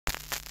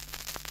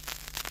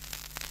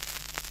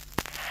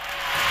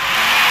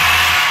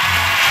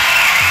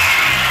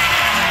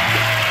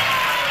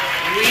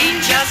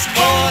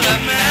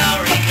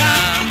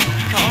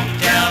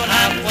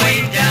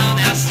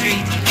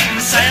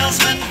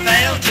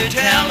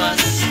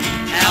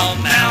our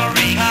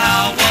Maori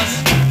car was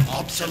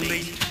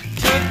obsolete.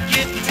 Took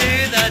it to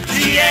the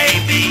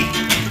DAB,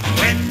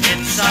 went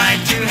inside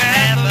to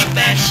have a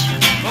bash.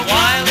 But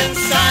while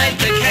inside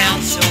the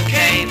council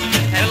came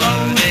and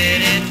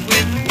loaded it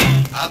with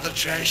other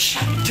trash.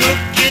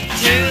 Took it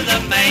to the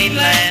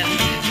mainland,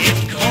 it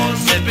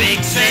caused a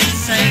big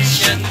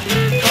sensation,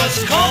 'cause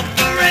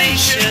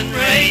Corporation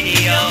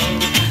Radio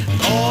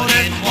thought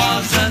it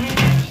was a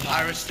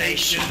pirate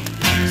station.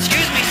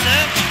 Excuse me,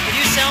 sir, could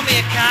you sell me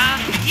a car?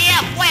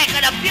 Yeah, boy, I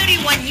got a beauty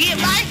one here,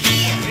 right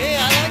here.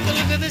 Yeah, I like the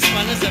look of this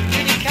one. There's a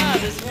beauty car,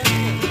 this one.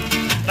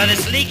 But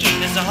it's leaking.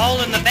 There's a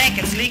hole in the back.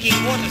 It's leaking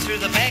water through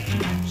the back.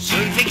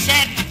 Soon fix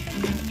that.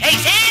 Hey,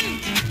 Sam,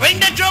 bring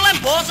the drill and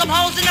bore some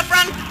holes in the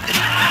front.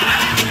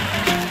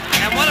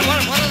 And what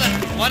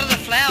are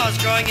the flowers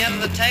growing out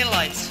of the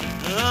taillights?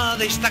 Ah,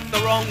 they stuck the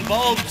wrong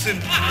bulbs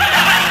in.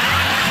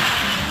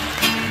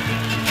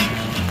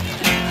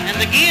 And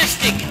the gear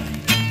stick.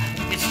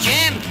 It's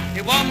jammed.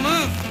 It won't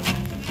move.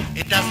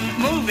 It doesn't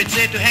move. It's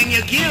there to hang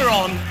your gear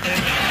on.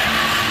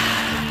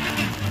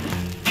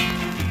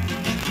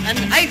 And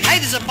hey,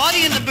 there's a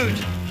body in the boot.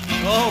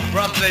 Oh,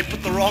 brother, they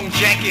put the wrong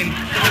jack in.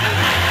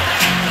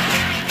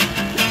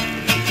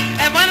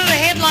 And one of the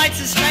headlights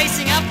is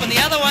facing up and the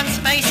other one's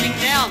facing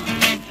down.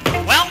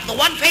 Well, the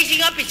one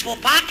facing up is for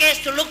parkers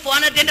to look for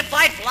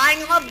unidentified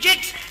flying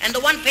objects, and the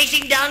one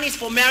facing down is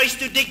for Marys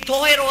to dig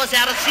toiros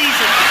out of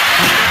season.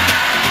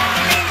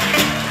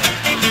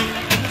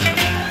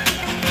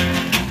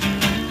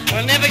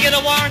 We'll never get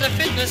a warrant of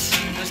fitness.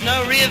 There's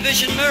no rear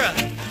vision mirror.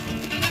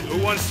 Who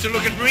wants to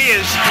look at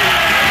rears?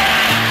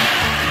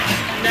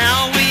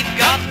 Now we've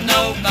got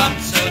no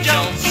bumps or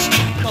jolts,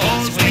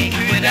 'cause we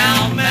quit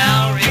our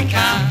Maori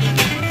car,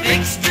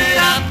 fixed it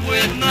up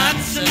with no